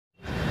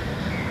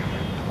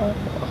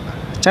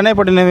சென்னை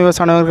பட்டின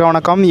விவசாயிகளுக்கு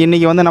வணக்கம்.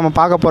 இன்றைக்கி வந்து நம்ம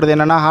பார்க்க போகிறது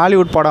என்னென்னா,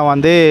 ஹாலிவுட் படம்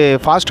வந்து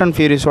ஃபாஸ்ட் அண்ட்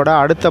ஃபியூரியஸோட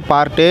அடுத்த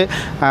பார்ட்டு.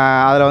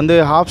 அதில் வந்து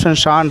ஹாப்ஸ் அண்ட்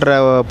ஷான்ற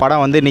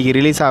படம் வந்து இன்றைக்கி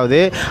ரிலீஸ்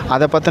ஆகுது.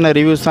 அதை பற்றின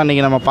ரிவ்யூஸ் தான்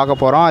இன்றைக்கி நம்ம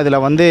பார்க்க போகிறோம்.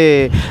 இதில் வந்து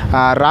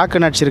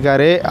ராக்கு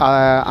நடிச்சிருக்காரு.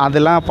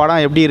 அதெல்லாம்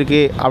படம் எப்படி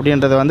இருக்குது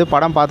அப்படின்றத வந்து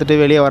படம் பார்த்துட்டு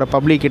வெளியே வர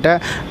பப்ளிக்கிட்ட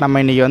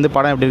நம்ம இன்றைக்கி வந்து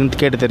படம் எப்படி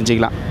இருக்குன்னு கேட்டு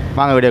தெரிஞ்சுக்கலாம்.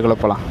 வாங்க வீடியோக்குள்ளே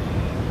போகலாம்.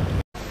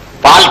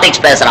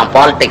 பாலிடிக்ஸ் பேசுகிறான்,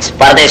 பாலிடிக்ஸ்,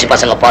 பரதேசி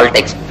பசங்க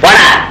பாலிடிக்ஸ்.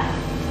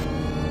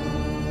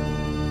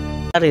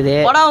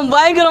 படம்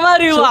பயங்கரமா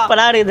இருக்கு,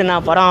 சூப்பரா இருக்குதுண்ணா.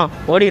 படம்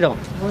ஓடிடும்.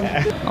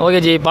 ஓகே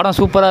ஜி, படம்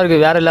சூப்பராக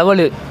இருக்குது. வேறு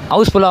லெவலு.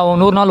 ஹவுஸ்ஃபுல்லாக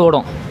 100 நாள்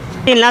ஓடும்.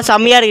 சீன்லாம்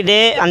செம்மையாக இருக்குது.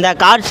 அந்த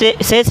கார்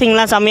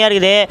சேசிங்லாம் செம்மையாக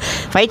இருக்குது.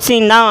 ஃபைட்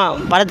சீன் தான்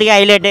படத்துக்கே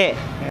ஹைலைட்டு.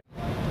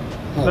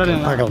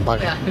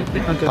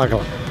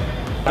 பார்க்கலாம்.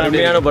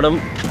 அருமையான படம்.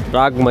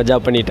 ராக் மஜா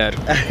பண்ணிட்டார்.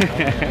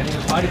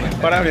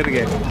 படம்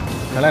இருக்கு,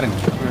 நல்லா இருக்கு.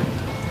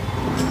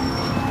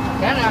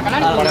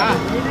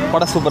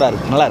 படம் சூப்பராக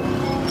இருக்குது, நல்லா இருக்கு.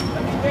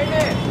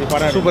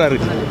 படம் சூப்பராக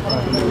இருக்குது.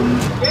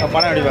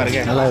 படம் எப்படி பாருங்க,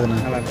 நல்லா இருக்குண்ணா.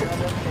 நல்லா இருக்கு.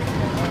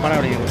 படம்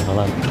எப்படி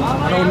நல்லா இருக்கு.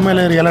 ஆனால்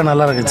உண்மையிலே ரியலாக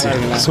நல்லா இருந்துச்சு.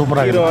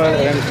 சூப்பராக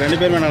இருக்குது. ரெண்டு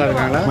பேருமே நல்லா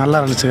இருக்காங்களா? நல்லா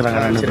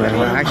நடிச்சுக்கிறாங்க ரெண்டு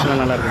பேரும். ஆக்ஷன்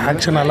நல்லா இருக்கு.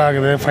 ஆக்ஷன் நல்லா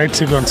இருக்குது. ஃபைட்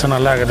சீக்வன்ஸும்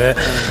நல்லா இருக்குது.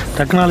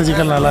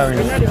 டெக்னாலஜிக்கல் நல்லா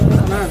இருக்குது.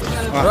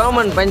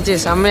 ரோமன் பஞ்சு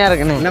செம்மையாக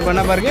இருக்குண்ணே. என்ன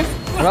பண்ண பாருங்க,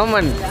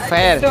 ரோமன்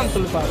ஃபயர்.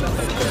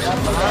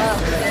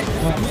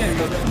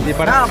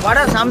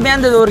 படம் செம்மையாக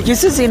இருந்தது. ஒரு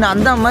கிசு சீன்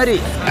அந்த மாதிரி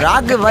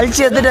ராக்கு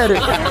வலிச்சு எடுத்துட்டாரு.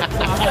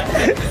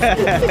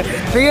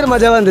 ஃபிகர்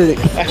மஜாவாக இருந்தது.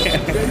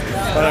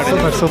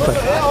 சூப்பர்.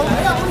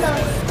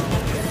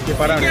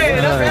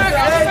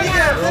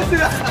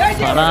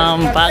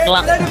 படம்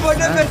பார்க்கலாம்.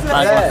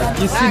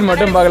 கிஸ்ஸு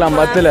மட்டும் பார்க்கலாம்.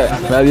 10ல்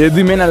அது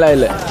எதுவுமே நல்லா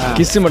இல்லை.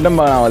 கிஸ்ஸு மட்டும்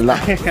பார்க்கலாம், அவள்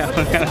தான்.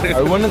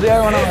 அது ஒன்று தேவை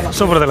வேணாம்.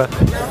 சூப்பர் தலை.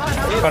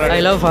 I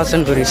love fast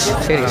and furious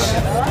series.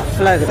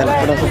 நல்லா இருக்குது தலை.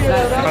 படம்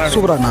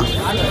சூப்பராண்ணா.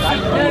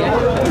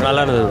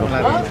 நல்லா இருந்தது.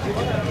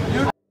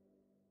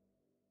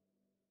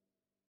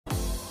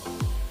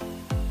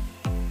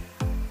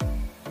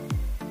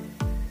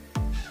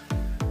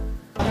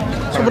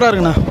 சூப்பராக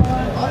இருக்குண்ணா.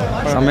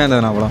 செம்மையாக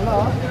இருந்ததுண்ணா படம்.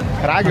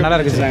 ராக் நல்லா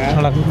இருக்கு.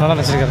 நல்லா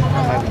நடிச்சிருக்காரு.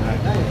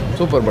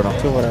 சூப்பர் படம்.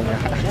 சூப்பராக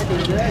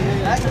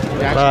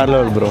வேறு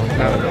லெவல் ப்ரோ.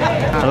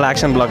 நல்ல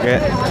ஆக்ஷன் பிளாக்கு.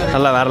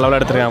 நல்லா வேறு லெவலில்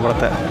எடுத்துருக்காங்க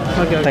படத்தை.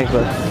 Okay,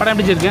 thank you. படம்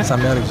எப்படி இருக்கு?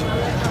 செம்மையாக இருந்துச்சு.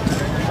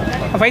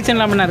 ஃபைட்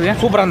சீன்லாம் என்ன இருக்கு?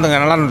 சூப்பராக இருந்ததுங்க,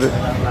 நல்லா இருந்தது.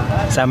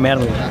 செம்மையாக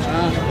இருந்தது.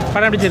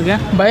 படம் எப்படி இருக்கு?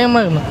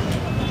 பயமாக இருக்குண்ணா.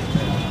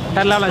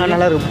 நல்லா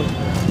இருக்கு.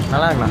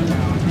 நல்லா இருக்குண்ணா.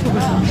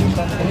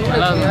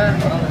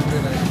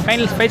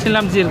 ஃபைனல் ஃபைட்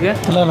சீன்லாம் எப்படி இருக்கு?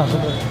 இல்லைண்ணா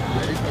சூப்பர்.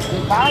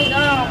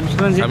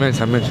 செம்மையாக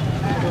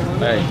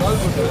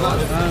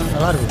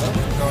நல்லா இருக்குது.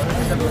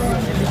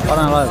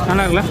 படம் நல்லா இருக்கு.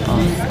 நல்லா இருக்குல்ல?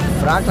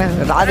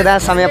 ராக்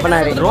தான் செம்மையாக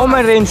பண்ணாரு.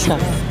 ரோமன் ரெயின்ஸ்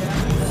தான்.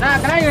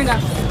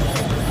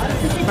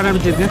 படம்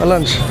எப்படி இருக்கு? நல்லா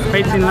இருந்துச்சு.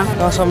 ஃபைட் சீன்லாம்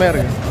செம்மையாக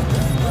இருக்குது.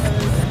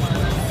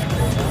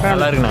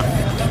 நல்லா இருக்குண்ணா.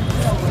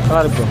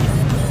 நல்லா இருக்கு.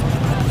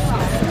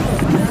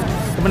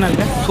 எப்படி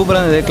இருக்கு?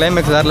 சூப்பராக இருந்தது.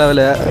 கிளைமேக்ஸ் வேறு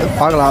லெவலு.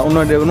 பார்க்கலாம்.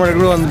 இன்னொரு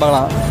கூட வந்து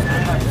பார்க்கலாம்.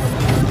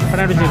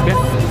 படம் எப்படி இருக்கு?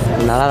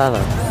 நல்லா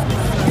தான்.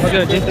 ஓகே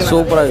வச்சு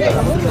சூப்பராக இருக்கு.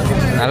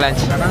 நல்லா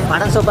இருந்துச்சு.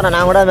 படம் சூப்பராக.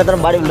 நான் கூட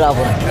மெத்தனம் பாடி பில்டர்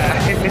ஆகும்.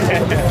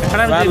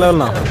 படம் வேறு எப்படி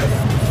லெவல்ண்ணா.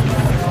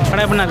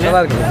 படம் எப்படி இருக்கு?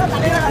 நல்லா இருக்கு.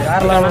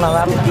 வேறு லெவலுண்ணா.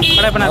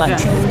 படம் எப்படி இருக்கு?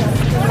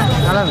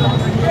 நல்லா இருக்கு.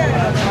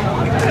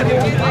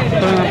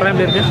 சொல்லுங்க, படம்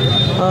எப்படி இருக்கு?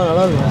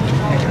 நல்லா இருக்கு.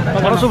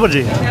 படம் சூப்பர்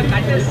ஜி.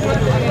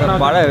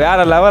 படம்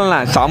வேறு லெவல்ண்ணா.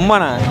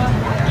 செம்மண்ணா.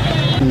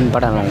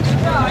 படம் நல்லா இருந்துச்சு.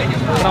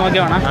 படம்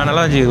ஓகேவாண்ணா?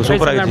 நல்லா இருந்துச்சு.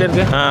 சூப்பராக எப்படி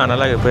இருக்கு?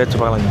 நல்லா இருக்கு. போயிடுச்சு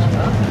பார்க்கலாம்.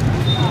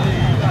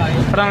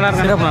 படம் நல்லா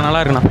இருக்கு. சிறப்புண்ணா.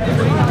 நல்லா இருக்குண்ணா.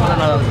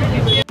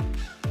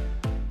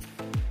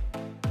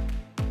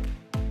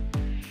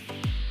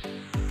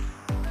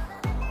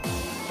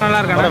 நல்லா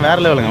இருக்கா? படம்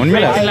வேறு லெவலுங்க.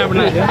 உண்மையில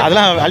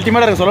அதெல்லாம்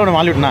அல்டிமேட்டாக இருக்க சொல்லணும்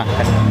ஹாலிவுட்னா.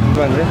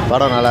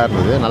 படம் நல்லா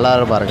இருந்தது. நல்லா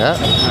பாருங்க,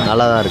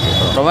 நல்லா தான் இருக்குது.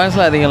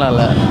 ரொமான்ஸ்லாம் அதிகம்லாம்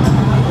இல்லை.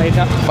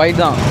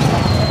 ஃபைட் தான்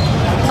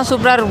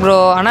சூப்பராக இருக்கு ப்ரோ.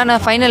 ஆனால்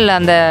நான் ஃபைனலில்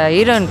அந்த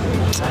ஹீரோயின்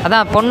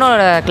அதான்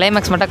பொண்ணோட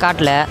கிளைமேக்ஸ் மட்டும்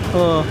காட்டல.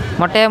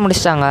 மொட்டையாக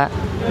முடிச்சிட்டாங்க.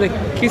 இந்த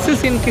கிசு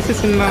சீன்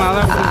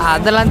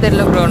அதெல்லாம்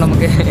தெரியல ப்ரோ.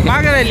 நமக்கு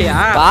பார்க்கவே இல்லையா?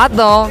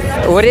 பார்த்தோம்.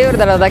 ஒரே ஒரு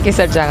தடவை தான்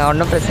கிஸ் அடிச்சாங்க.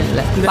 ஒன்றும் பிரச்சனை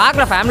இல்லை.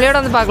 பார்க்கலாம், ஃபேமிலியோட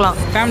வந்து பார்க்கலாம்.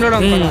 ஃபேமிலியோட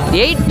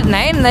 8,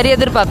 9 நிறைய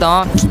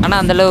எதிர்பார்த்தோம். ஆனால்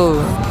அந்தளவு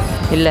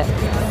இல்லை.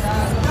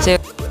 சரி.